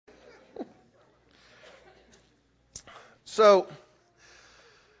So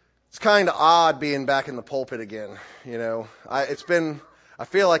it's kind of odd being back in the pulpit again. I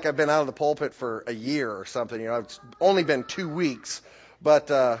feel like I've been out of the pulpit for a year or something. It's only been 2 weeks, but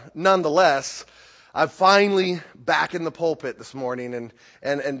nonetheless, I'm finally back in the pulpit this morning,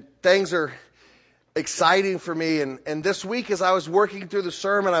 and things are exciting for me. And this week, as I was working through the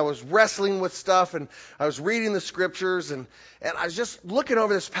sermon, I was wrestling with stuff, and I was reading the scriptures, and I was just looking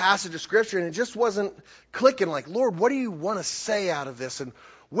over this passage of scripture, and it just wasn't clicking. Like, Lord, what do you want to say out of this? And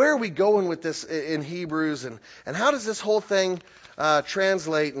where are we going with this in Hebrews? And how does this whole thing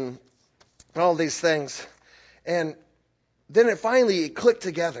translate and all these things? And then it clicked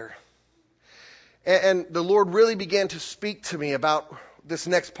together. And the Lord really began to speak to me about this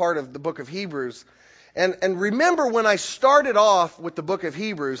next part of the book of Hebrews. And remember, when I started off with the book of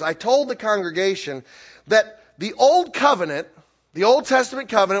Hebrews, I told the congregation that the Old Covenant, the Old Testament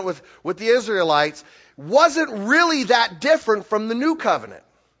covenant with the Israelites, wasn't really that different from the New Covenant.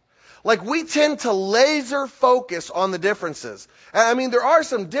 Like, we tend to laser focus on the differences. I mean, there are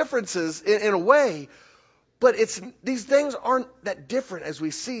some differences in a way, but these things aren't that different as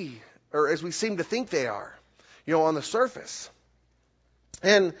we see, or as we seem to think they are, on the surface.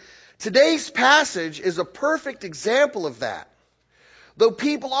 And today's passage is a perfect example of that. Though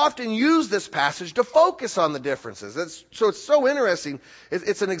people often use this passage to focus on the differences. It's so interesting.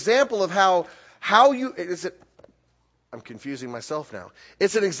 It's an example of I'm confusing myself now.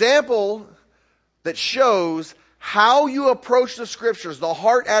 It's an example that shows how you approach the Scriptures, the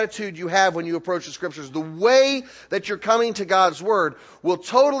heart attitude you have when you approach the Scriptures, the way that you're coming to God's Word will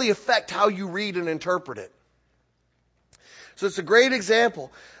totally affect how you read and interpret it. So it's a great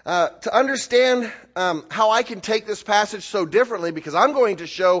example. To understand how I can take this passage so differently, because I'm going to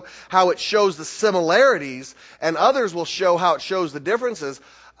show how it shows the similarities, and others will show how it shows the differences,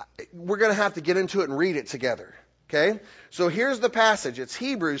 we're going to have to get into it and read it together. Okay? So here's the passage. It's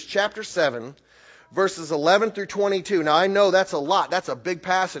Hebrews chapter 7, verses 11 through 22. Now, I know that's a lot. That's a big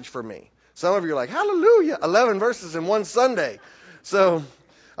passage for me. Some of you are like, hallelujah, 11 verses in one Sunday. So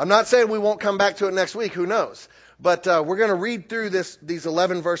I'm not saying we won't come back to it next week. Who knows? But we're going to read through these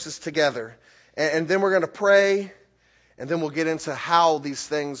 11 verses together. And then we're going to pray. And then we'll get into how these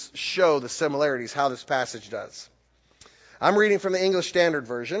things show the similarities, how this passage does. I'm reading from the English Standard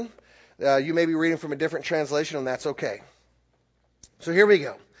Version. You may be reading from a different translation, and that's okay. So here we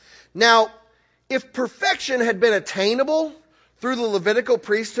go. Now, if perfection had been attainable through the Levitical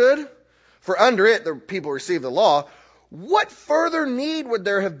priesthood, for under it the people received the law, what further need would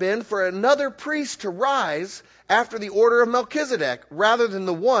there have been for another priest to rise after the order of Melchizedek, rather than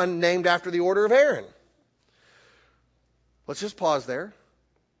the one named after the order of Aaron? Let's just pause there.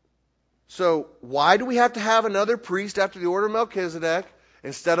 So, why do we have to have another priest after the order of Melchizedek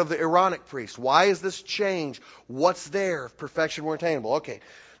instead of the Aaronic priest? Why is this change? What's there if perfection were attainable? Okay,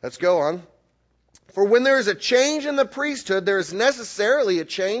 let's go on. For when there is a change in the priesthood, there is necessarily a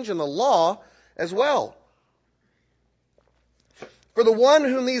change in the law as well. For the one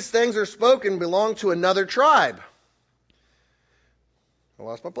whom these things are spoken belonged to another tribe. I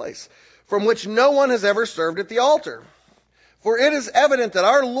lost my place. From which no one has ever served at the altar. For it is evident that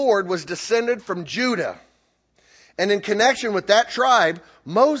our Lord was descended from Judah. And in connection with that tribe,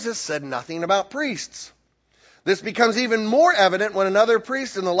 Moses said nothing about priests. This becomes even more evident when another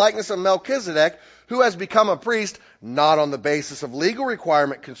priest in the likeness of Melchizedek, who has become a priest not on the basis of legal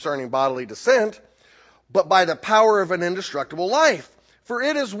requirement concerning bodily descent, but by the power of an indestructible life. For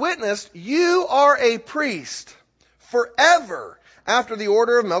it is witnessed, you are a priest forever after the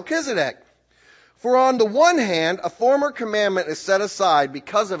order of Melchizedek. For on the one hand, a former commandment is set aside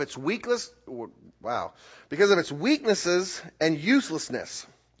because of its weaknesses and uselessness.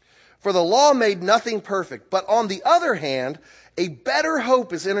 For the law made nothing perfect. But on the other hand, a better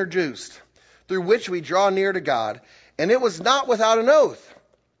hope is introduced, through which we draw near to God, and it was not without an oath.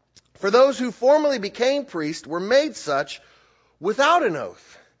 For those who formerly became priests were made such without an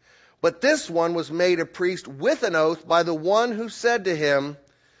oath. But this one was made a priest with an oath by the one who said to him,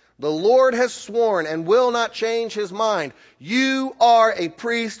 the Lord has sworn and will not change his mind. You are a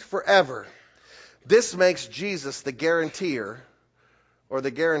priest forever. This makes Jesus the guarantor,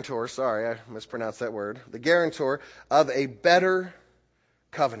 sorry, I mispronounced that word, the guarantor of a better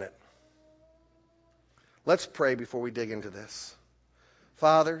covenant. Let's pray before we dig into this.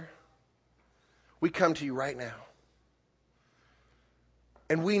 Father, we come to you right now.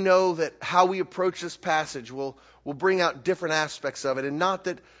 And we know that how we approach this passage will bring out different aspects of it. And not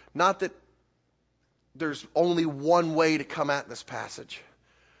that there's only one way to come at this passage.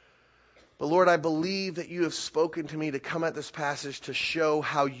 But Lord, I believe that you have spoken to me to come at this passage to show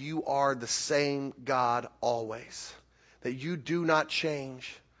how you are the same God always. that you do not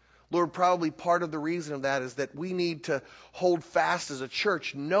change. Lord, probably part of the reason of that is that we need to hold fast as a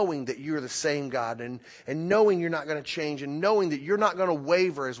church, knowing that you're the same God, and knowing you're not going to change, and knowing that you're not going to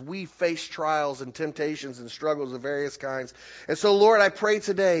waver as we face trials and temptations and struggles of various kinds. And so, Lord, I pray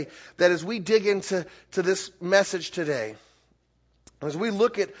today that as we dig into this message today, as we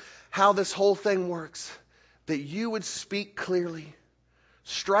look at how this whole thing works, that you would speak clearly,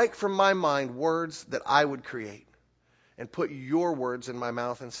 strike from my mind words that I would create, and put your words in my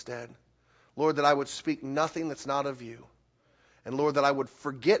mouth instead. Lord, that I would speak nothing that's not of you. And Lord, that I would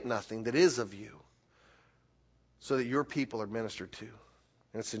forget nothing that is of you, so that your people are ministered to.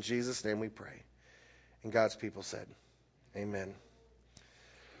 And it's in Jesus' name we pray. And God's people said, amen.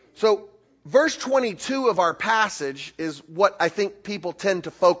 So, verse 22 of our passage is what I think people tend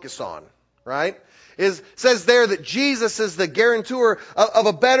to focus on, right? It says there that Jesus is the guarantor of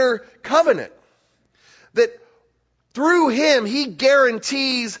a better covenant. That through him, he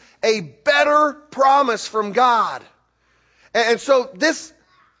guarantees a better promise from God. And so this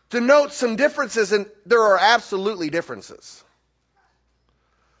denotes some differences, and there are absolutely differences.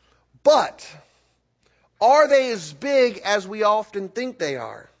 But are they as big as we often think they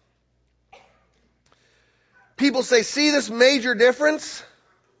are? People say, see this major difference?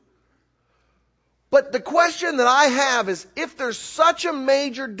 But the question that I have is, if there's such a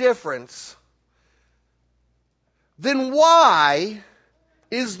major difference, then why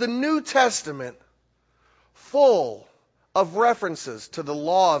is the New Testament full of references to the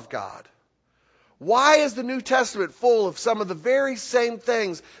law of God? Why is the New Testament full of some of the very same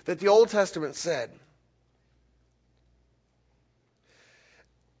things that the Old Testament said?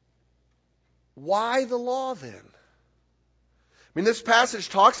 Why the law then? I mean, this passage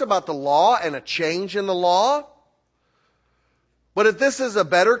talks about the law and a change in the law. But if this is a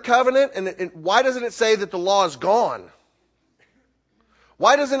better covenant, and why doesn't it say that the law is gone?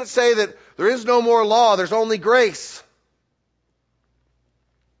 Why doesn't it say that there is no more law, there's only grace?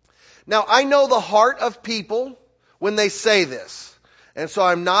 Now, I know the heart of people when they say this. And so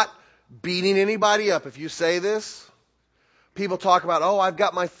I'm not beating anybody up if you say this. People talk about, oh, I've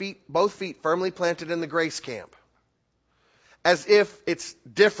got my both feet firmly planted in the grace camp. As if it's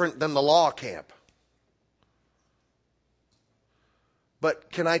different than the law camp.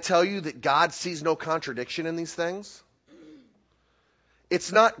 But can I tell you that God sees no contradiction in these things?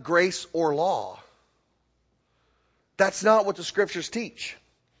 It's not grace or law. That's not what the scriptures teach.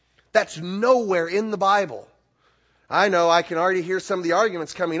 That's nowhere in the Bible. I know I can already hear some of the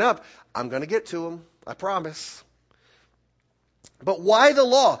arguments coming up. I'm going to get to them, I promise. But why the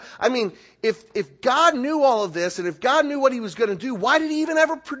law? I mean, if God knew all of this, and if God knew what he was going to do, why did he even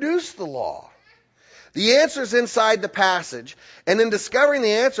ever produce the law? The answer is inside the passage. And in discovering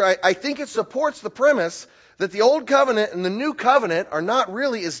the answer, I think it supports the premise that the Old Covenant and the New Covenant are not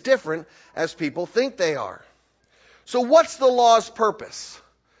really as different as people think they are. So what's the law's purpose?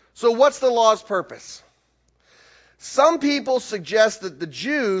 Some people suggest that the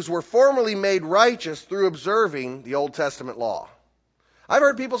Jews were formerly made righteous through observing the Old Testament law. I've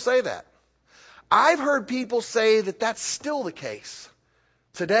heard people say that. I've heard people say that that's still the case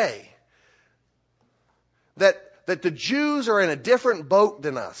today. That the Jews are in a different boat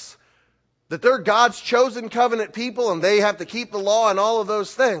than us. That they're God's chosen covenant people and they have to keep the law and all of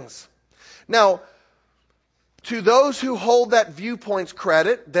those things. Now, to those who hold that viewpoint's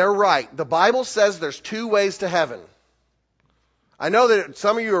credit, they're right. The Bible says there's two ways to heaven. I know that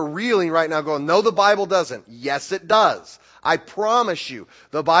some of you are reeling right now going, no, the Bible doesn't. Yes, it does. I promise you.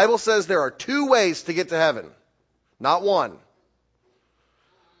 The Bible says there are two ways to get to heaven, not one.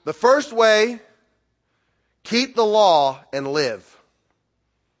 The first way, keep the law and live.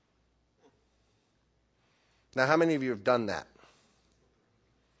 Now, how many of you have done that?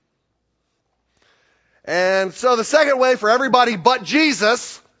 And so the second way for everybody but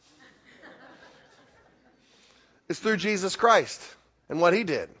Jesus is through Jesus Christ and what he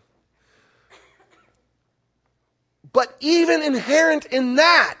did. But even inherent in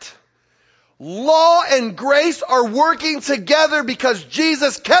that, law and grace are working together because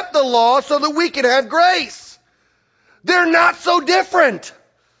Jesus kept the law so that we can have grace. They're not so different.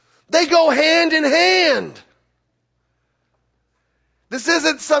 They go hand in hand. This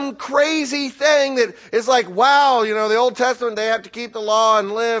isn't some crazy thing that is like, wow, the Old Testament, they have to keep the law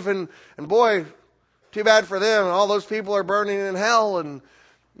and live, and boy, too bad for them. And all those people are burning in hell, and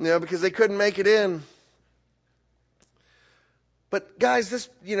because they couldn't make it in. But guys, this,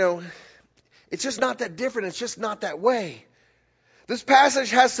 it's just not that different. It's just not that way. This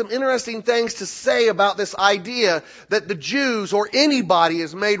passage has some interesting things to say about this idea that the Jews or anybody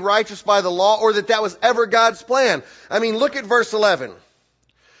is made righteous by the law, or that was ever God's plan. I mean, look at verse 11.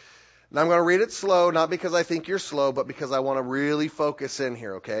 Now I'm going to read it slow, not because I think you're slow, but because I want to really focus in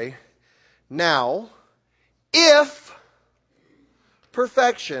here, okay? Now, if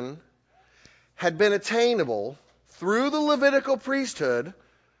perfection had been attainable through the Levitical priesthood,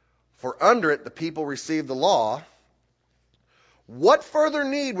 for under it the people received the law, what further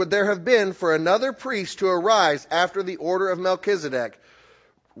need would there have been for another priest to arise after the order of Melchizedek,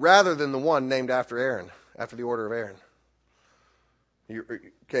 rather than the one named after Aaron, after the order of Aaron?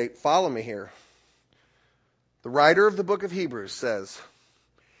 Okay, follow me here. The writer of the book of Hebrews says,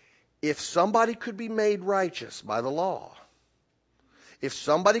 if somebody could be made righteous by the law, if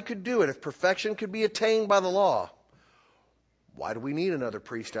somebody could do it, if perfection could be attained by the law, why do we need another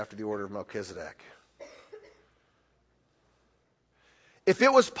priest after the order of Melchizedek? If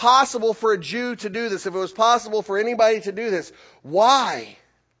it was possible for a Jew to do this, if it was possible for anybody to do this, why?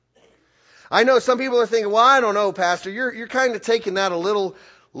 I know some people are thinking, well, I don't know, Pastor, you're kind of taking that a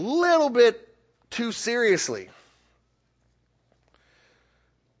little bit too seriously.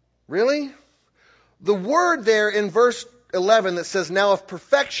 Really? The word there in verse 11 that says, now of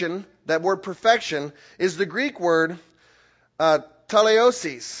perfection, that word perfection, is the Greek word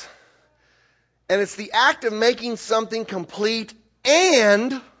teleiosis. And it's the act of making something complete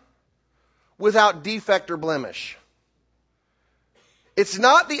and without defect or blemish. It's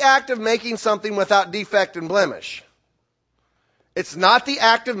not the act of making something without defect and blemish. It's not the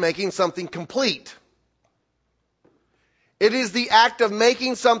act of making something complete. It is the act of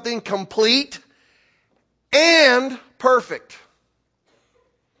making something complete and perfect.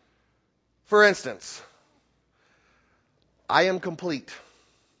 For instance, I am complete.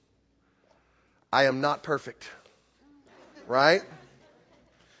 I am not perfect. Right?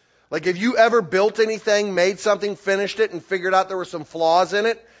 Like, have you ever built anything, made something, finished it, and figured out there were some flaws in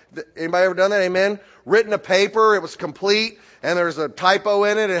it? Anybody ever done that? Amen? Written a paper, it was complete, and there was a typo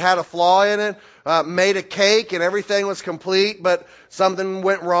in it, it had a flaw in it. Made a cake, and everything was complete, but something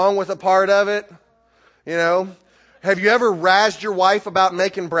went wrong with a part of it. You know? Have you ever razzed your wife about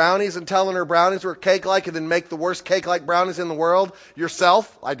making brownies and telling her brownies were cake-like, and then make the worst cake-like brownies in the world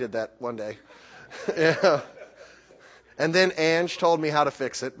yourself? I did that one day. Yeah. And then Ange told me how to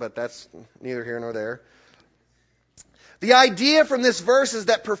fix it, but that's neither here nor there. The idea from this verse is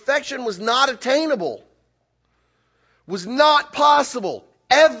that perfection was not attainable, was not possible,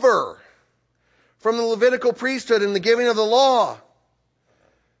 ever, from the Levitical priesthood and the giving of the law.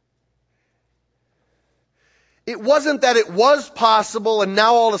 It wasn't that it was possible and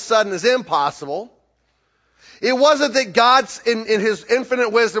now all of a sudden is impossible. It wasn't that God, in His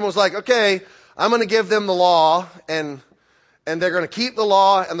infinite wisdom, was like, okay, I'm going to give them the law, and they're going to keep the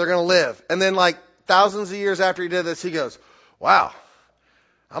law, and they're going to live. And then, like, thousands of years after He did this, He goes, wow,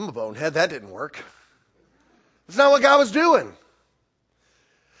 I'm a bonehead. That didn't work. That's not what God was doing.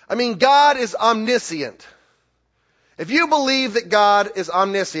 I mean, God is omniscient. If you believe that God is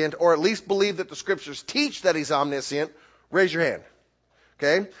omniscient, or at least believe that the Scriptures teach that He's omniscient, raise your hand.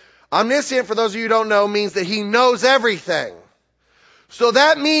 Okay? Omniscient, for those of you who don't know, means that He knows everything. So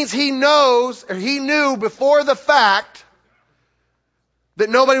that means He knows, or He knew before the fact, that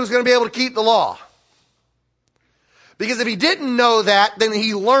nobody was going to be able to keep the law. Because if He didn't know that, then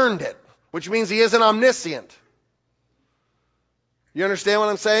He learned it, which means He isn't omniscient. You understand what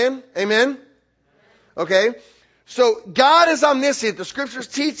I'm saying? Amen? Okay? So God is omniscient. The Scriptures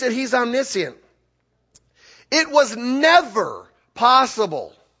teach that He's omniscient. It was never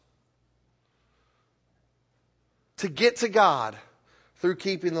possible to get to God through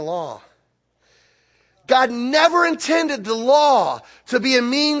keeping the law. God never intended the law to be a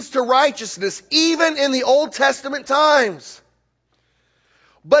means to righteousness, even in the Old Testament times.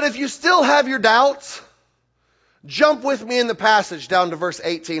 But if you still have your doubts, jump with me in the passage down to verse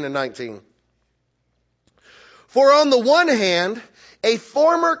 18 and 19. For on the one hand, a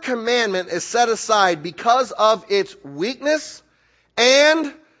former commandment is set aside because of its weakness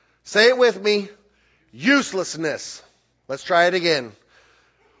and, say it with me, uselessness. Let's try it again.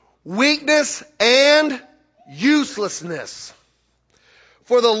 Weakness and uselessness.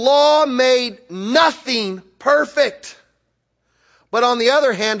 For the law made nothing perfect. But on the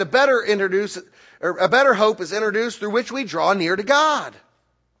other hand, a better hope is introduced through which we draw near to God.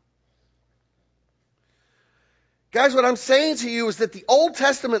 Guys, what I'm saying to you is that the Old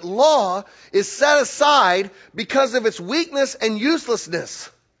Testament law is set aside because of its weakness and uselessness.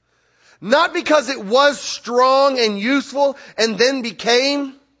 Not because it was strong and useful and then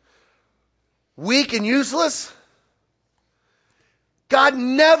became weak and useless. God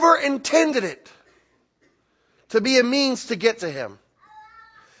never intended it to be a means to get to Him.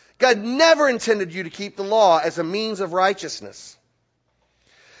 God never intended you to keep the law as a means of righteousness.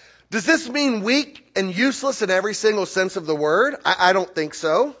 Does this mean weak and useless in every single sense of the word? I don't think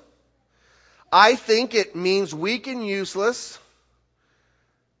so. I think it means weak and useless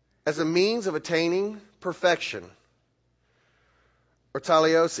as a means of attaining perfection, or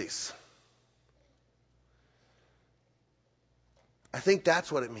teleiosis. I think that's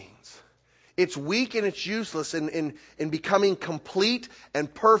what it means. It's weak and it's useless in becoming complete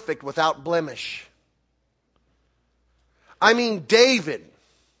and perfect without blemish. I mean, David,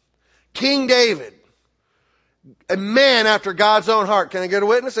 King David, a man after God's own heart. Can I get a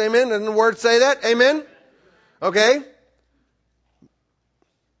witness? Amen? Doesn't the word say that? Amen? Okay.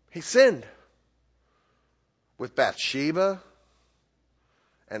 He sinned with Bathsheba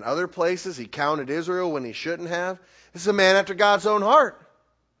and other places. He counted Israel when he shouldn't have. This is a man after God's own heart.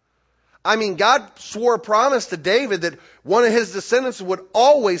 I mean, God swore a promise to David that one of his descendants would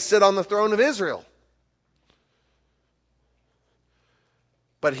always sit on the throne of Israel.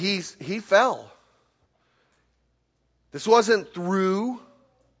 But he fell. This wasn't through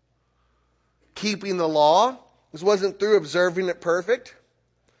keeping the law. This wasn't through observing it perfect.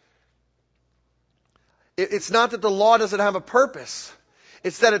 It's not that the law doesn't have a purpose.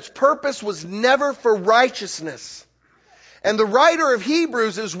 It's that its purpose was never for righteousness. And the writer of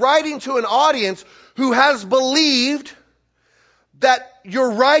Hebrews is writing to an audience who has believed that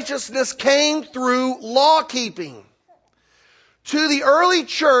your righteousness came through law keeping. To the early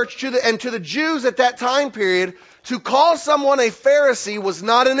church and to the Jews at that time period, to call someone a Pharisee was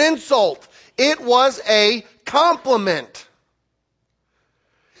not an insult. It was a compliment.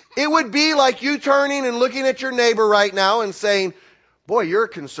 It would be like you turning and looking at your neighbor right now and saying, boy, you're a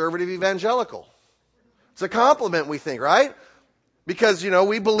conservative evangelical. It's a compliment, we think, right? Because,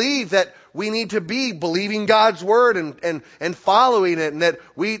 we believe that we need to be believing God's word and following it, and that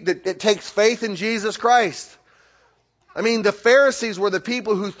it takes faith in Jesus Christ. I mean, the Pharisees were the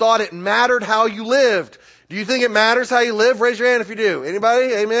people who thought it mattered how you lived. Do you think it matters how you live? Raise your hand if you do.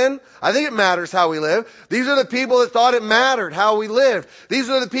 Anybody? Amen? I think it matters how we live. These are the people that thought it mattered how we lived. These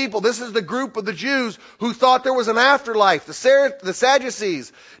are the people, this is the group of the Jews who thought there was an afterlife. The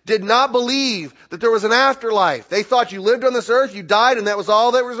Sadducees did not believe that there was an afterlife. They thought you lived on this earth, you died, and that was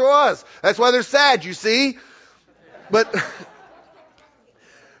all there was. That's why they're sad, you see?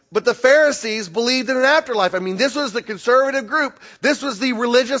 But the Pharisees believed in an afterlife. I mean, this was the conservative group. This was the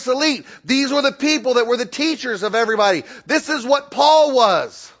religious elite. These were the people that were the teachers of everybody. This is what Paul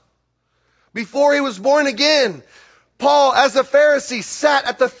was. Before he was born again, Paul, as a Pharisee, sat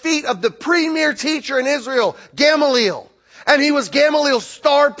at the feet of the premier teacher in Israel, Gamaliel. And he was Gamaliel's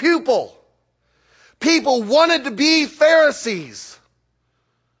star pupil. People wanted to be Pharisees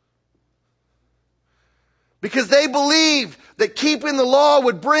because they believed that keeping the law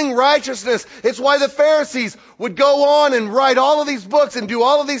would bring righteousness. It's why the Pharisees would go on and write all of these books and do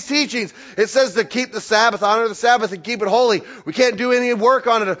all of these teachings. It says to keep the Sabbath, honor the Sabbath, and keep it holy. We can't do any work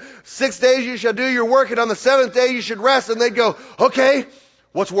on it. 6 days you shall do your work, and on the seventh day you should rest. And they'd go, okay,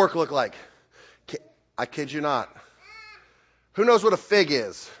 what's work look like? I kid you not. Who knows what a fig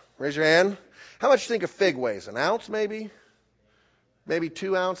is? Raise your hand. How much do you think a fig weighs? An ounce maybe? Maybe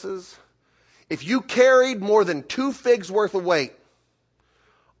 2 ounces? If you carried more than 2 figs worth of weight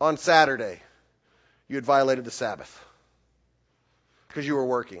on Saturday, you had violated the Sabbath because you were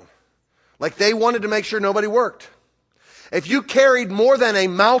working. Like they wanted to make sure nobody worked. If you carried more than a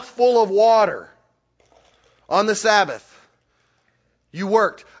mouthful of water on the Sabbath, you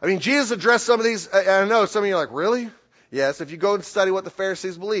worked. I mean, Jesus addressed some of these. I know some of you are like, really? Yes, if you go and study what the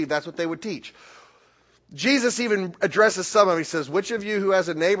Pharisees believed, that's what they would teach. Jesus even addresses some of them. He says, which of you who has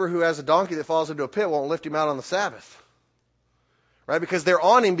a neighbor who has a donkey that falls into a pit won't lift him out on the Sabbath? Right? Because they're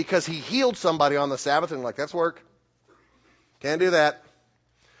on him because he healed somebody on the Sabbath and like, that's work. Can't do that.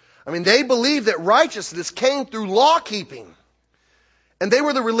 I mean, they believed that righteousness came through law keeping. And they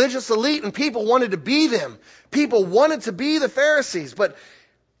were the religious elite and people wanted to be them. People wanted to be the Pharisees, but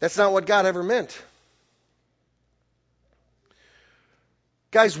that's not what God ever meant.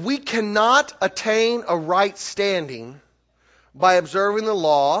 Guys, we cannot attain a right standing by observing the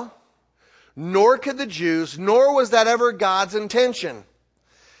law, nor could the Jews, nor was that ever God's intention.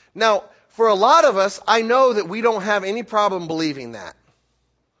 Now, for a lot of us, I know that we don't have any problem believing that.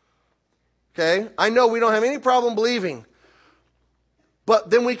 Okay? I know we don't have any problem believing. But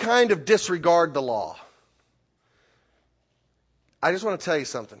then we kind of disregard the law. I just want to tell you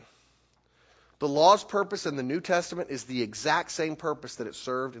something. The law's purpose in the New Testament is the exact same purpose that it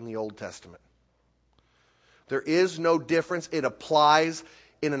served in the Old Testament. There is no difference. It applies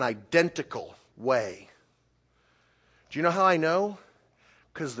in an identical way. Do you know how I know?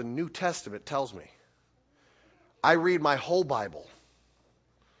 Because the New Testament tells me. I read my whole Bible,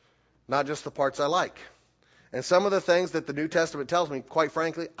 not just the parts I like. And some of the things that the New Testament tells me, quite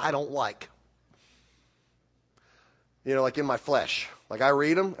frankly, I don't like. You know, like in my flesh. Like I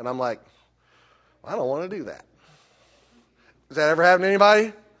read them and I'm like, I don't want to do that. Has that ever happened to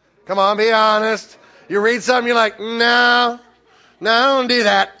anybody? Come on, be honest. You read something, you're like, no, I don't do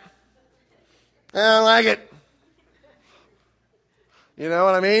that. I don't like it. You know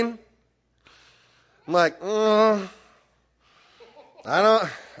what I mean? I'm like,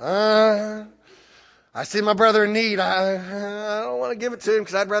 I see my brother in need. I don't want to give it to him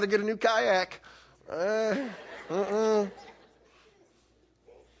because I'd rather get a new kayak.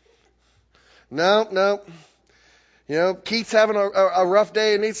 Nope. You know, Keith's having a rough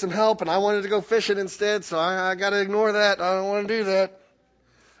day and needs some help, and I wanted to go fishing instead, so I got to ignore that. I don't want to do that.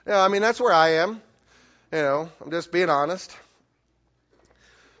 You know, I mean, that's where I am. You know, I'm just being honest.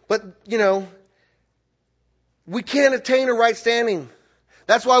 But, you know, we can't attain a right standing.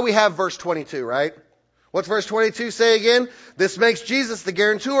 That's why we have verse 22, right? What's verse 22 say again? This makes Jesus the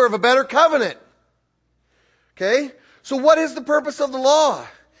guarantor of a better covenant. Okay? So what is the purpose of the law?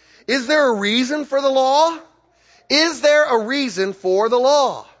 Is there a reason for the law? Is there a reason for the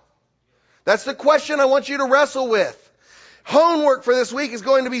law? That's the question I want you to wrestle with. Homework for this week is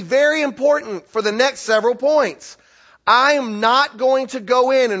going to be very important for the next several points. I am not going to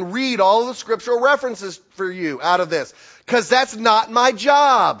go in and read all of the scriptural references for you out of this, because that's not my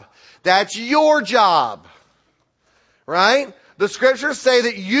job. That's your job. Right? The scriptures say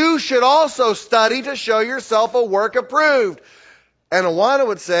that you should also study to show yourself a work approved. And Awana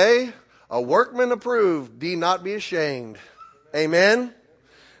would say, a workman approved, need not be ashamed. Amen?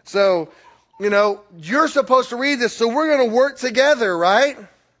 So, you know, you're supposed to read this, so we're going to work together, right?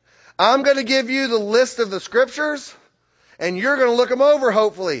 I'm going to give you the list of the scriptures, and you're going to look them over,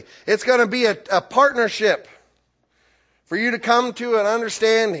 hopefully. It's going to be a partnership for you to come to an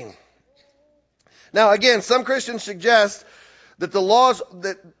understanding. Now, again, some Christians suggest that the laws,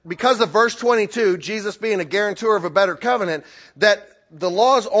 that because of verse 22, Jesus being a guarantor of a better covenant, that the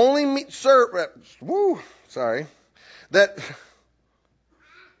laws only serve, that,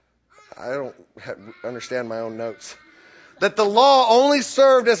 I don't understand my own notes, that the law only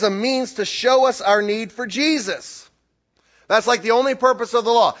served as a means to show us our need for Jesus. That's like the only purpose of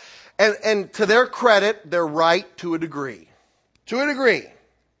the law. And to their credit, they're right to a degree. To a degree.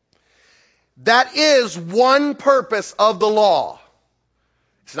 That is one purpose of the law.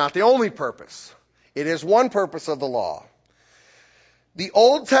 It's not the only purpose. It is one purpose of the law. The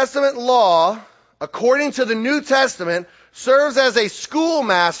Old Testament law, according to the New Testament, serves as a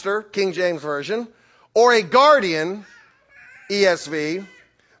schoolmaster, King James Version, or a guardian, ESV,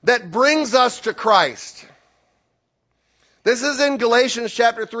 that brings us to Christ. This is in Galatians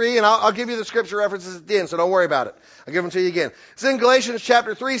chapter 3, and I'll give you the scripture references at the end, so don't worry about it. I'll give them to you again. It's in Galatians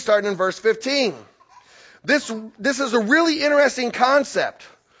chapter 3, starting in verse 15. This is a really interesting concept.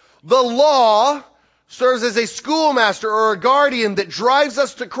 The law serves as a schoolmaster or a guardian that drives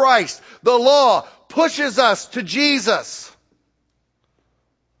us to Christ. The law pushes us to Jesus.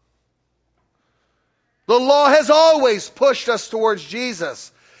 The law has always pushed us towards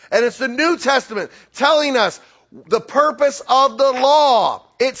Jesus. And it's the New Testament telling us the purpose of the law.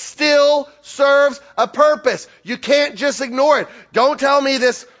 It still serves a purpose. You can't just ignore it. Don't tell me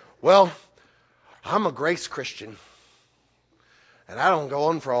this, well, I'm a grace Christian, and I don't go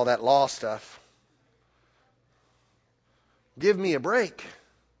on for all that law stuff. Give me a break.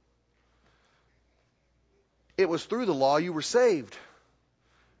 It was through the law you were saved.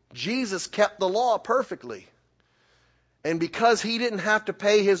 Jesus kept the law perfectly. And because he didn't have to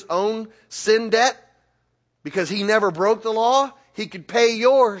pay his own sin debt, because he never broke the law, he could pay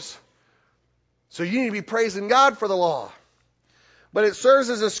yours. So you need to be praising God for the law. But it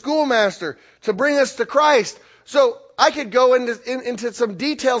serves as a schoolmaster to bring us to Christ. So I could go into some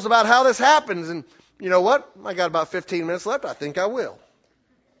details about how this happens. And you know what? I got about 15 minutes left. I think I will.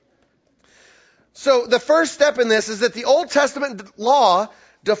 So the first step in this is that the Old Testament law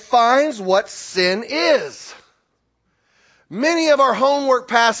defines what sin is. Many of our homework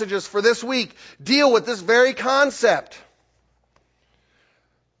passages for this week deal with this very concept.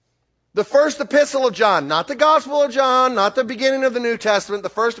 The first epistle of John, not the Gospel of John, not the beginning of the New Testament, the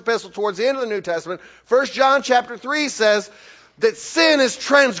first epistle towards the end of the New Testament, 1 John chapter 3 says that sin is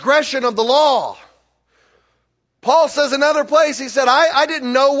transgression of the law. Paul says in another place, he said, I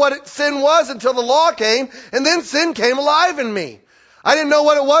didn't know what sin was until the law came, and then sin came alive in me. I didn't know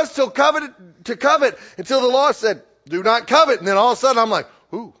what it was to covet until the law said, do not covet. And then all of a sudden I'm like,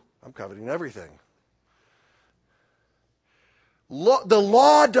 ooh, I'm coveting everything. The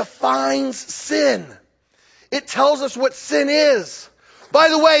law defines sin. It tells us what sin is. By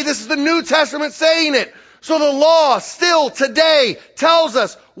the way, this is the New Testament saying it. So the law still today tells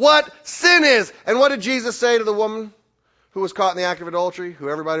us what sin is. And what did Jesus say to the woman who was caught in the act of adultery, who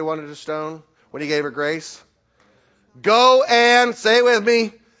everybody wanted to stone when he gave her grace? Go and, say it with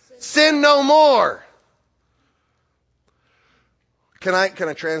me, sin no more. Can I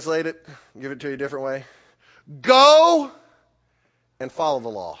translate it? Give it to you a different way? Go and follow the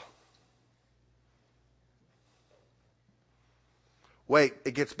law. Wait,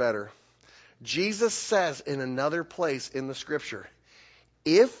 it gets better. Jesus says in another place in the scripture,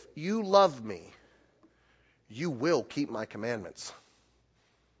 if you love me, you will keep my commandments.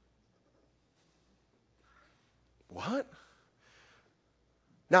 What?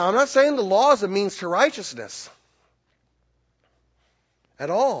 Now, I'm not saying the law is a means to righteousness at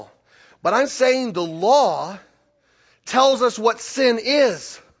all. But I'm saying the law tells us what sin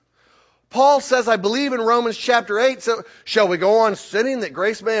is. Paul says, I believe in Romans chapter 8, so shall we go on sinning that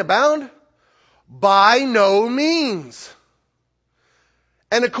grace may abound? By no means.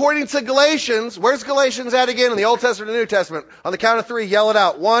 And according to Galatians, where's Galatians at again in the Old Testament and New Testament? On the count of three, yell it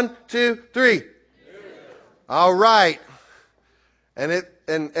out. 1, 2, 3. Yeah. All right. And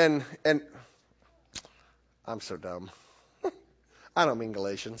I'm so dumb. I don't mean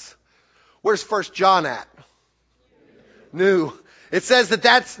Galatians. Where's 1 John at? New. It says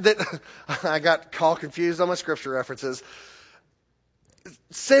that I got all confused on my scripture references.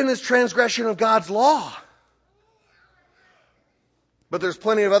 Sin is transgression of God's law. But there's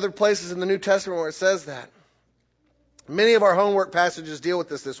plenty of other places in the New Testament where it says that. Many of our homework passages deal with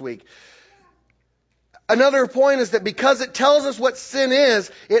this week. Another point is that because it tells us what sin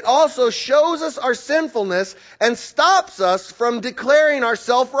is, it also shows us our sinfulness and stops us from declaring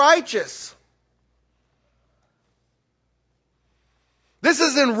ourselves righteous. This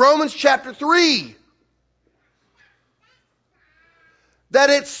is in Romans chapter 3. That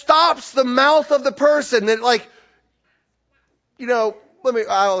it stops the mouth of the person. That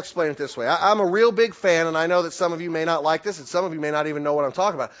I'll explain it this way. I'm a real big fan, and I know that some of you may not like this, and some of you may not even know what I'm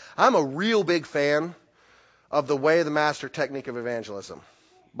talking about. I'm a real big fan of The Way of the Master Technique of Evangelism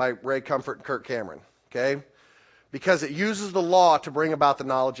by Ray Comfort and Kirk Cameron. Okay? Because it uses the law to bring about the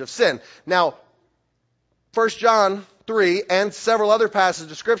knowledge of sin. Now, 1 John 3 and several other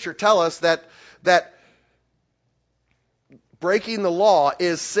passages of Scripture tell us that breaking the law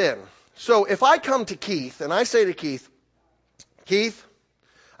is sin. So if I come to Keith and I say to Keith, Keith,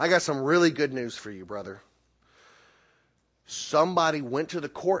 I got some really good news for you, brother. Somebody went to the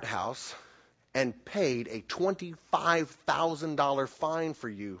courthouse and paid a $25,000 fine for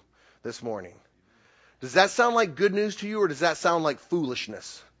you this morning. Does that sound like good news to you, or does that sound like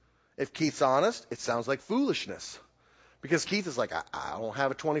foolishness? If Keith's honest, it sounds like foolishness. Because Keith is like, I don't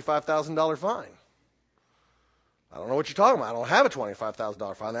have a $25,000 fine. I don't know what you're talking about. I don't have a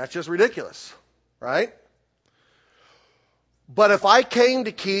 $25,000 fine. That's just ridiculous, right? But if I came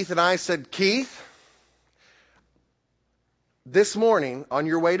to Keith and I said, Keith, this morning on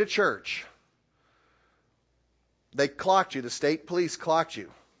your way to church, they clocked you, the state police clocked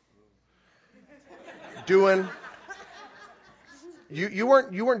you. You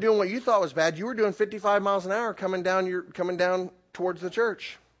weren't doing what you thought was bad. You were doing 55 miles an hour coming down towards the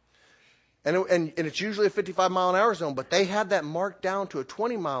church. And it's usually a 55 mile an hour zone, but they had that marked down to a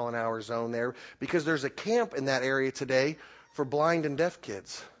 20 mile an hour zone there because there's a camp in that area today for blind and deaf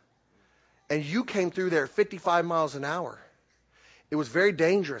kids. And you came through there at 55 miles an hour. It was very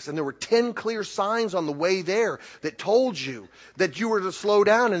dangerous. And there were 10 clear signs on the way there that told you that you were to slow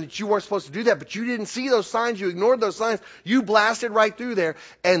down and that you weren't supposed to do that. But you didn't see those signs. You ignored those signs. You blasted right through there.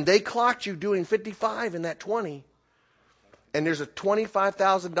 And they clocked you doing 55 in that 20. And there's a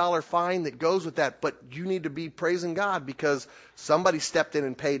 $25,000 fine that goes with that. But you need to be praising God because somebody stepped in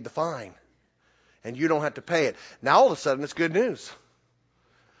and paid the fine. And you don't have to pay it. Now all of a sudden it's good news.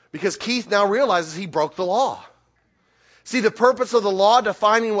 Because Keith now realizes he broke the law. See, the purpose of the law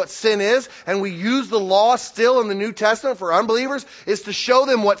defining what sin is, and we use the law still in the New Testament for unbelievers, is to show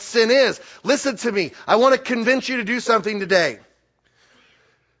them what sin is. Listen to me. I want to convince you to do something today.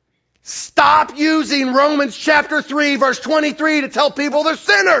 Stop using Romans chapter 3, verse 23 to tell people they're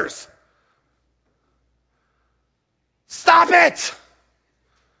sinners. Stop it.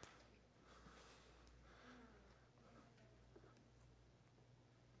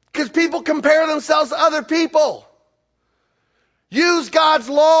 Because people compare themselves to other people. Use God's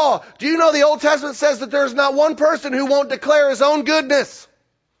law. Do you know the Old Testament says that there's not one person who won't declare his own goodness?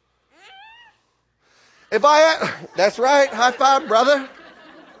 That's right. High five, brother.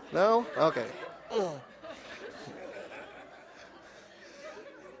 No? Okay.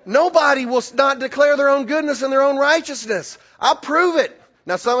 Nobody will not declare their own goodness and their own righteousness. I'll prove it.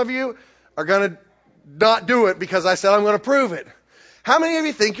 Now, some of you are going to not do it because I said I'm going to prove it. How many of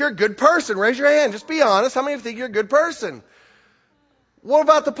you think you're a good person? Raise your hand. Just be honest. How many of you think you're a good person? What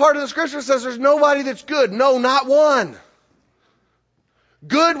about the part of the scripture that says there's nobody that's good? No, not one.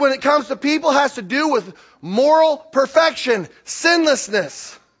 Good when it comes to people has to do with moral perfection,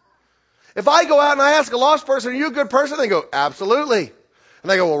 sinlessness. If I go out and I ask a lost person, are you a good person? They go, absolutely. And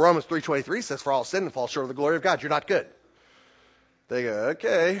they go, well, Romans 3:23 says, for all sin and fall short of the glory of God. You're not good. They go,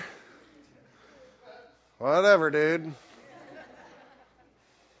 okay. Whatever, dude.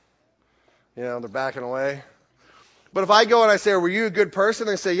 You know, they're backing away. But if I go and I say, were you a good person?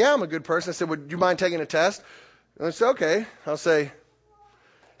 They say, yeah, I'm a good person. I said, would you mind taking a test? And they say, okay. I'll say,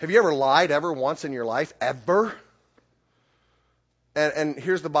 have you ever lied ever once in your life? Ever? And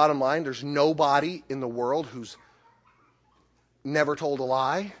here's the bottom line. There's nobody in the world who's never told a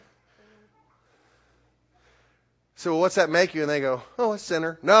lie. So what's that make you? And they go, oh, a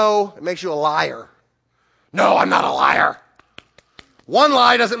sinner. No, it makes you a liar. No, I'm not a liar. One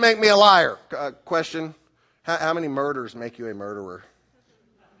lie doesn't make me a liar. Question, how many murders make you a murderer?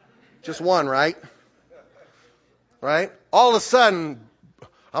 Just one, right? Right? All of a sudden,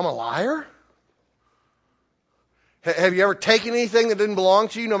 I'm a liar? Have you ever taken anything that didn't belong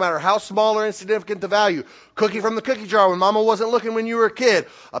to you, no matter how small or insignificant the value? Cookie from the cookie jar when mama wasn't looking when you were a kid.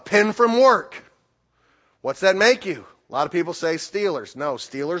 A pen from work. What's that make you? A lot of people say Steelers. No,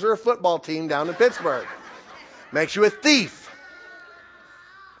 Steelers are a football team down in Pittsburgh. Makes you a thief.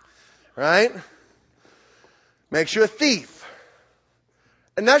 Right? Makes you a thief.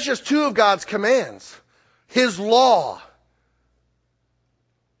 And that's just two of God's commands. His law.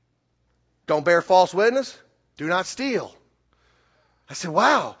 Don't bear false witness. Do not steal. I said,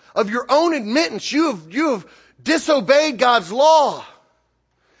 wow, of your own admittance, you have disobeyed God's law.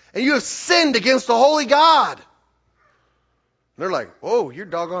 And you have sinned against the holy God. And they're like, whoa, you're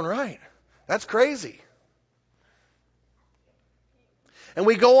doggone right. That's crazy. And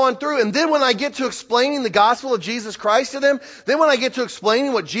we go on through, and then when I get to explaining the gospel of Jesus Christ to them, then when I get to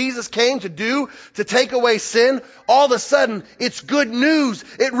explaining what Jesus came to do to take away sin, all of a sudden, it's good news.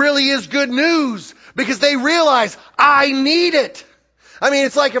 It really is good news. Because they realize, I need it. I mean,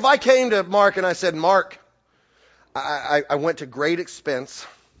 it's like if I came to Mark and I said, Mark, I went to great expense,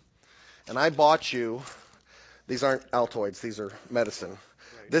 and I bought you, these aren't Altoids, these are medicine.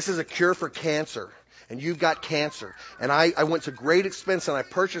 This is a cure for cancer. And you've got cancer. And I went to great expense and I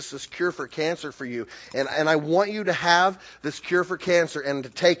purchased this cure for cancer for you. And I want you to have this cure for cancer and to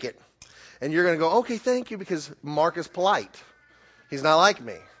take it. And you're going to go, okay, thank you, because Mark is polite. He's not like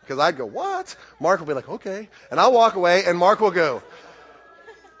me. Because I'd go, what? Mark will be like, okay. And I'll walk away and Mark will go,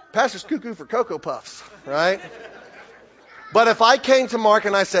 Pastor's cuckoo for Cocoa Puffs, right? But if I came to Mark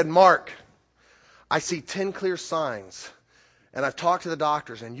and I said, Mark, I see 10 clear signs. And I've talked to the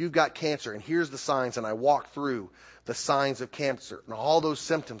doctors, and you've got cancer, and here's the signs, and I walk through the signs of cancer and all those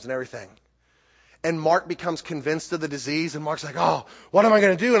symptoms and everything. And Mark becomes convinced of the disease, and Mark's like, oh, what am I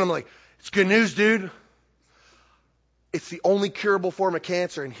going to do? And I'm like, it's good news, dude. It's the only curable form of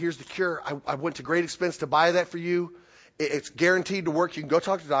cancer, and here's the cure. I went to great expense to buy that for you. It's guaranteed to work. You can go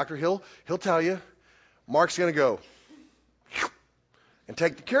talk to the doctor. He'll tell you. Mark's going to go and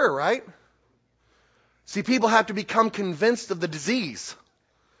take the cure, right? See, people have to become convinced of the disease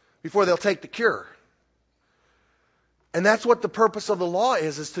before they'll take the cure. And that's what the purpose of the law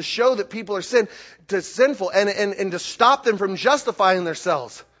is to show that people are sinful and to stop them from justifying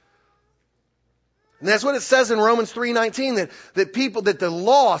themselves. And that's what it says in Romans 3:19, that the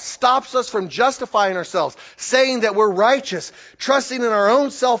law stops us from justifying ourselves, saying that we're righteous, trusting in our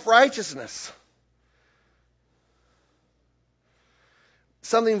own self-righteousness.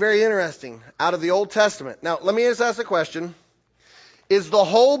 Something very interesting out of the Old Testament. Now, let me just ask a question. Is the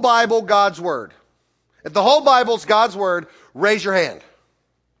whole Bible God's Word? If the whole Bible's God's Word, raise your hand.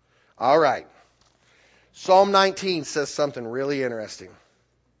 All right. Psalm 19 says something really interesting.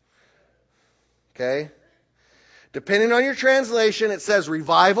 Okay? Depending on your translation, it says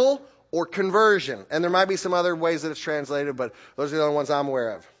revival or conversion. And there might be some other ways that it's translated, but those are the only ones I'm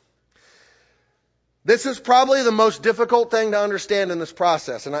aware of. This is probably the most difficult thing to understand in this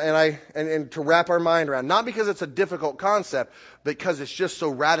process, and to wrap our mind around. Not because it's a difficult concept, but because it's just so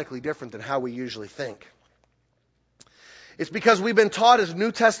radically different than how we usually think. It's because we've been taught as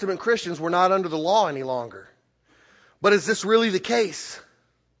New Testament Christians we're not under the law any longer. But is this really the case?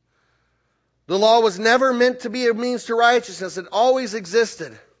 The law was never meant to be a means to righteousness. It always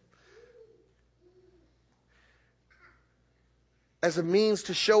existed as a means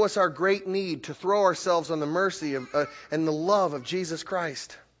to show us our great need, to throw ourselves on the mercy of, and the love of Jesus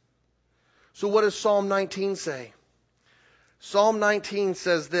Christ. So what does Psalm 19 say? Psalm 19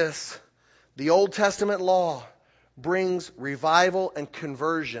 says this: the Old Testament law brings revival and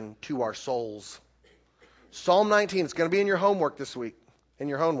conversion to our souls. Psalm 19, it's going to be in your homework this week, in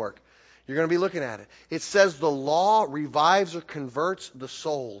your homework. You're going to be looking at it. It says the law revives or converts the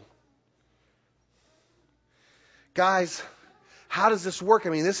soul. Guys, how does this work? I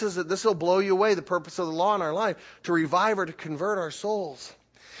mean, this will blow you away, the purpose of the law in our life, to revive or to convert our souls.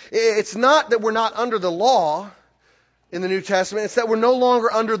 It's not that we're not under the law in the New Testament. It's that we're no longer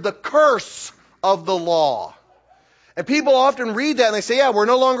under the curse of the law. And people often read that and they say, yeah, we're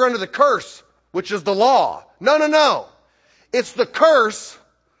no longer under the curse, which is the law. No. It's the curse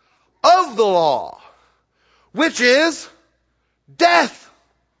of the law, which is death.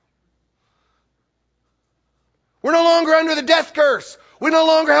 We're no longer under the death curse. We no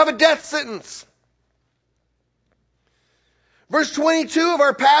longer have a death sentence. Verse 22 of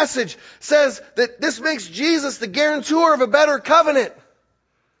our passage says that this makes Jesus the guarantor of a better covenant.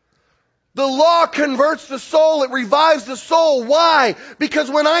 The law converts the soul. It revives the soul. Why?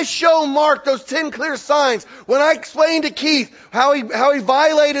 Because when I show Mark those 10 clear signs, when I explain to Keith how he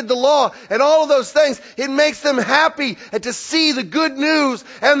violated the law and all of those things, it makes them happy and to see the good news.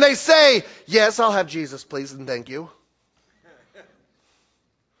 And they say, yes, I'll have Jesus, please, and thank you.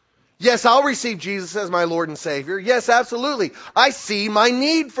 Yes, I'll receive Jesus as my Lord and Savior. Yes, absolutely. I see my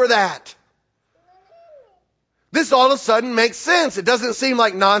need for that. This all of a sudden makes sense. It doesn't seem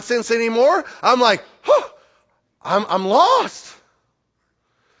like nonsense anymore. I'm like, I'm lost.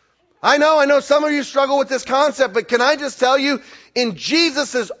 I know some of you struggle with this concept, but can I just tell you, in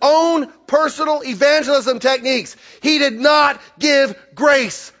Jesus' own personal evangelism techniques, He did not give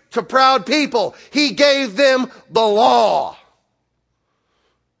grace to proud people. He gave them the law.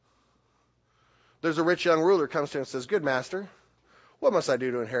 There's a rich young ruler who comes to him and says, good master, what must I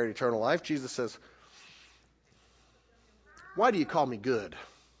do to inherit eternal life? Jesus says, why do you call me good?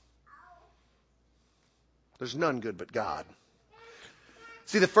 There's none good but God.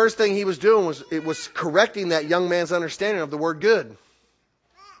 See, the first thing He was doing was correcting that young man's understanding of the word good.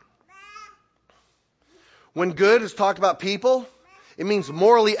 When good is talked about people, it means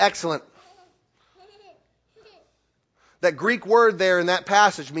morally excellent. That Greek word there in that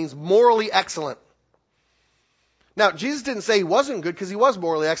passage means morally excellent. Now, Jesus didn't say He wasn't good because He was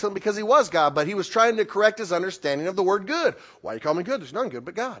morally excellent, because He was God, but He was trying to correct his understanding of the word good. Why do you call me good? There's none good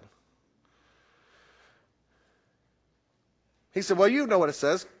but God. He said, well, you know what it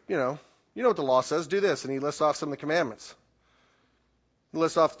says. You know what the law says. Do this. And He lists off some of the commandments. He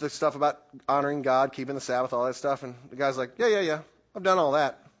lists off the stuff about honoring God, keeping the Sabbath, all that stuff. And the guy's like, yeah. I've done all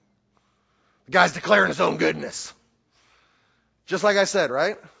that. The guy's declaring his own goodness. Just like I said,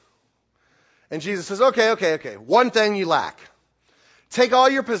 right? And Jesus says, okay. One thing you lack. Take all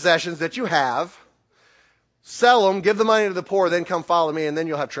your possessions that you have, sell them, give the money to the poor, then come follow me, and then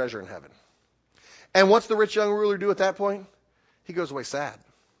you'll have treasure in heaven. And what's the rich young ruler do at that point? He goes away sad.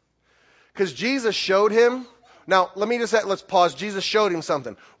 Because Jesus showed him. Now, let's pause. Jesus showed him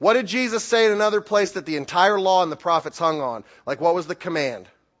something. What did Jesus say in another place that the entire law and the prophets hung on? Like, what was the command?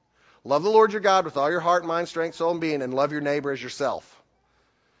 Love the Lord your God with all your heart, mind, strength, soul, and being, and love your neighbor as yourself.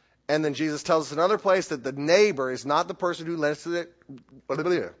 And then Jesus tells us in another place that the neighbor is not the person who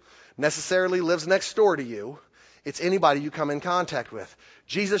necessarily lives next door to you. It's anybody you come in contact with.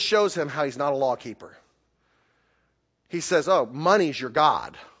 Jesus shows him how He's not a law keeper. He says, money's your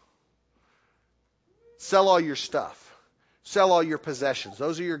God. Sell all your stuff. Sell all your possessions.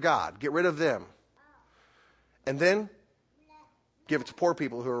 Those are your God. Get rid of them. And then give it to poor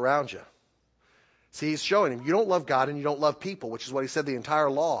people who are around you. See, He's showing him, you don't love God and you don't love people, which is what He said the entire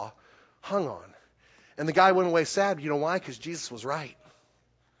law hung on. And the guy went away sad. You know why? Because Jesus was right.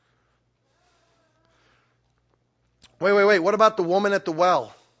 Wait. What about the woman at the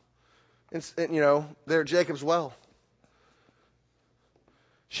well? There at Jacob's well.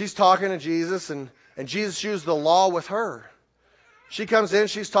 She's talking to Jesus, and Jesus used the law with her. She comes in,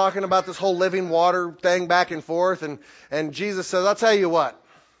 she's talking about this whole living water thing back and forth, and Jesus says, I'll tell you what.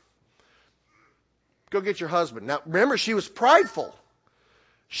 Go get your husband. Now, remember, she was prideful.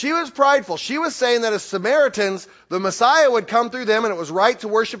 She was saying that as Samaritans, the Messiah would come through them, and it was right to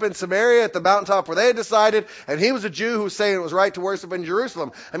worship in Samaria at the mountaintop where they had decided, and he was a Jew who was saying it was right to worship in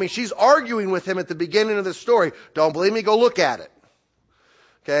Jerusalem. I mean, she's arguing with him at the beginning of this story. Don't believe me? Go look at it.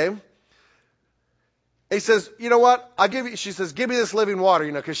 Okay? He says, you know what? She says, give me this living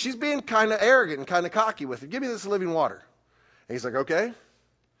water, because she's being kind of arrogant and kind of cocky with it. Give me this living water. And he's like, okay.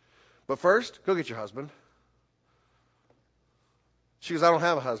 But first, go get your husband. She goes, I don't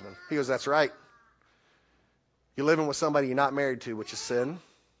have a husband. He goes, that's right. You're living with somebody you're not married to, which is sin.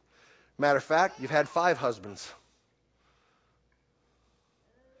 Matter of fact, you've had 5 husbands.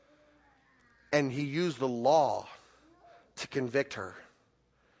 And he used the law to convict her.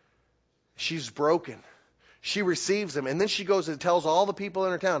 She's broken. She receives him. And then she goes and tells all the people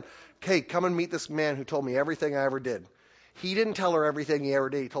in her town, hey, come and meet this man who told me everything I ever did. He didn't tell her everything he ever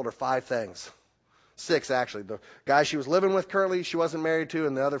did. He told her 5 things. 6, actually. The guy she was living with currently, she wasn't married to,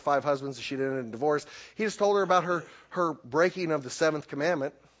 and the other 5 husbands that she didn't end in divorce. He just told her about her breaking of the 7th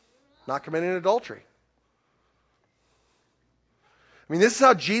commandment, not committing adultery. I mean, this is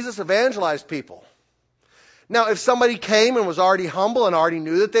how Jesus evangelized people. Now, if somebody came and was already humble and already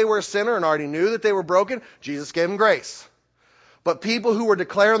knew that they were a sinner and already knew that they were broken, Jesus gave them grace. But people who were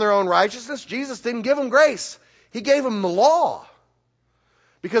declaring their own righteousness, Jesus didn't give them grace. He gave them the law.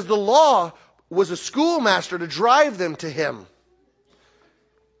 Because the law was a schoolmaster to drive them to him.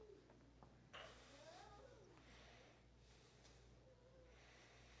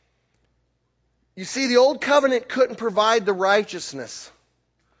 You see, the old covenant couldn't provide the righteousness.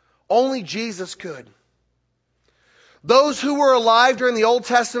 Only Jesus could. Those who were alive during the Old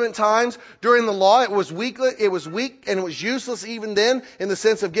Testament times, during the law, it was weak and it was useless even then in the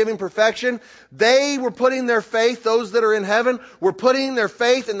sense of giving perfection. They were putting their faith, those that are in heaven, were putting their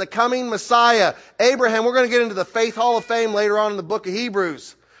faith in the coming Messiah. Abraham, we're going to get into the Faith Hall of Fame later on in the book of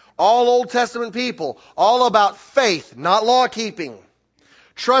Hebrews. All Old Testament people, all about faith, not law keeping.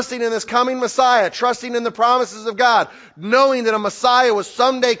 Trusting in this coming Messiah, trusting in the promises of God, knowing that a Messiah was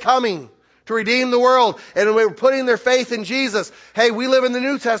someday coming to redeem the world, and we were putting their faith in Jesus. Hey, we live in the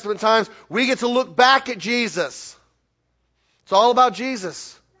New Testament times. We get to look back at Jesus. It's all about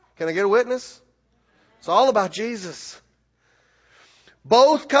Jesus. Can I get a witness? It's all about Jesus.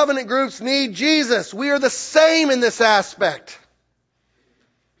 Both covenant groups need Jesus. We are the same in this aspect.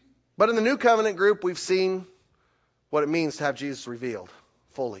 But in the New Covenant group, we've seen what it means to have Jesus revealed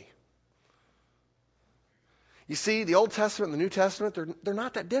fully. You see, the Old Testament and the New Testament, they're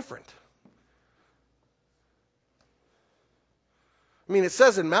not that different. I mean, it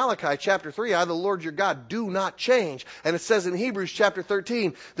says in Malachi chapter 3, I, the Lord your God, do not change. And it says in Hebrews chapter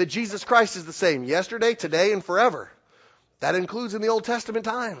 13 that Jesus Christ is the same yesterday, today, and forever. That includes in the Old Testament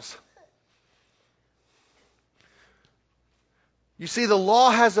times. You see, the law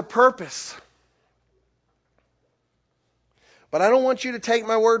has a purpose. But I don't want you to take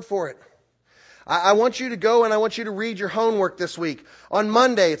my word for it. I want you to go and I want you to read your homework this week. On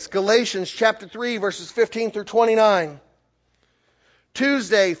Monday, it's Galatians chapter 3, verses 15 through 29.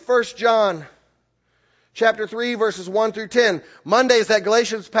 Tuesday, 1 John chapter 3, verses 1 through 10. Monday is that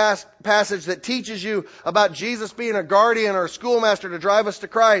Galatians passage that teaches you about Jesus being a guardian or a schoolmaster to drive us to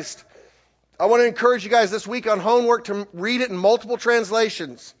Christ. I want to encourage you guys this week on homework to read it in multiple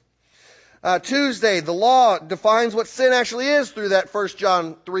translations. Tuesday, the law defines what sin actually is through that 1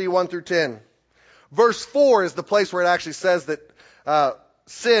 John 3, 1 through 10. Verse 4 is the place where it actually says that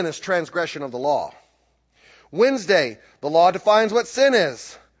sin is transgression of the law. Wednesday, the law defines what sin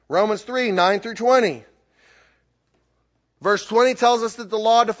is. Romans 3, 9 through 20. Verse 20 tells us that the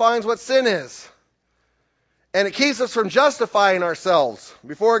law defines what sin is. And it keeps us from justifying ourselves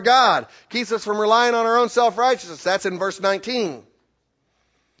before God. Keeps us from relying on our own self-righteousness. That's in verse 19.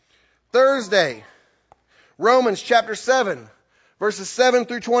 Thursday, Romans chapter 7, verses 7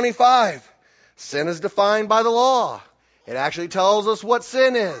 through 25. Sin is defined by the law. It actually tells us what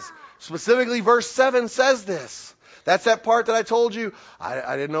sin is. Specifically, verse 7 says this. That's that part that I told you.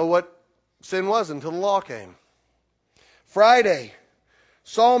 I didn't know what sin was until the law came. Friday,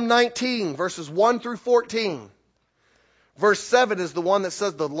 Psalm 19, verses 1 through 14. Verse 7 is the one that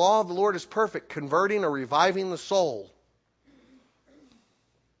says, the law of the Lord is perfect, converting or reviving the soul.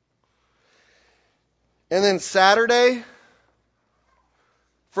 And then Saturday,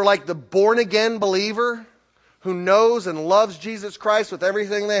 for like the born-again believer who knows and loves Jesus Christ with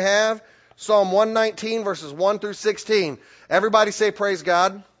everything they have, Psalm 119, verses 1 through 16. Everybody say, praise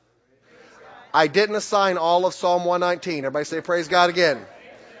God. Praise God. I didn't assign all of Psalm 119. Everybody say, praise God again.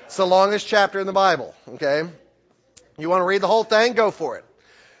 It's the longest chapter in the Bible, okay? You want to read the whole thing? Go for it.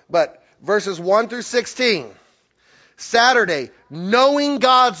 But verses 1 through 16. Saturday, knowing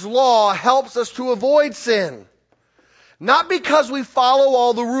God's law helps us to avoid sin. Not because we follow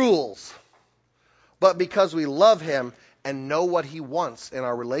all the rules, but because we love Him and know what He wants in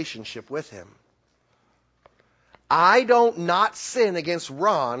our relationship with Him. I don't not sin against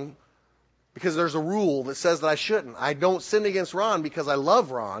Ron because there's a rule that says that I shouldn't. I don't sin against Ron because I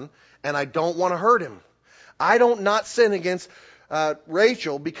love Ron and I don't want to hurt him. I don't not sin against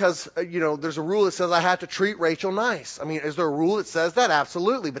Rachel because, there's a rule that says I have to treat Rachel nice. I mean, is there a rule that says that?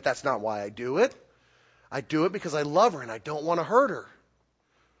 Absolutely, but that's not why I do it. I do it because I love her and I don't want to hurt her.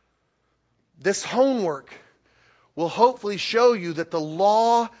 This homework will hopefully show you that the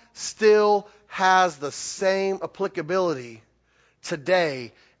law still has the same applicability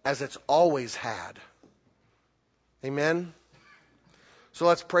today as it's always had. Amen? So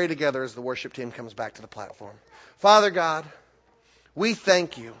let's pray together as the worship team comes back to the platform. Father God, we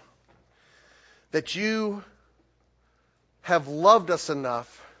thank you that you have loved us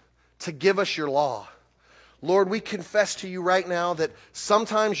enough to give us your law. Lord, we confess to you right now that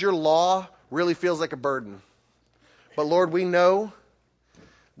sometimes your law really feels like a burden. But Lord, we know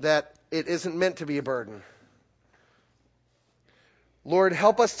that it isn't meant to be a burden. Lord,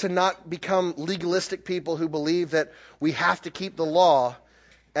 help us to not become legalistic people who believe that we have to keep the law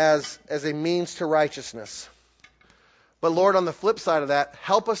as a means to righteousness. But Lord, on the flip side of that,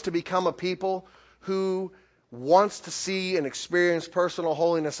 help us to become a people who wants to see and experience personal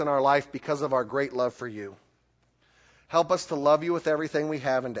holiness in our life because of our great love for you. Help us to love you with everything we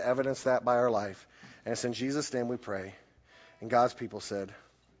have and to evidence that by our life. And it's in Jesus' name we pray. And God's people said,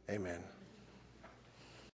 amen.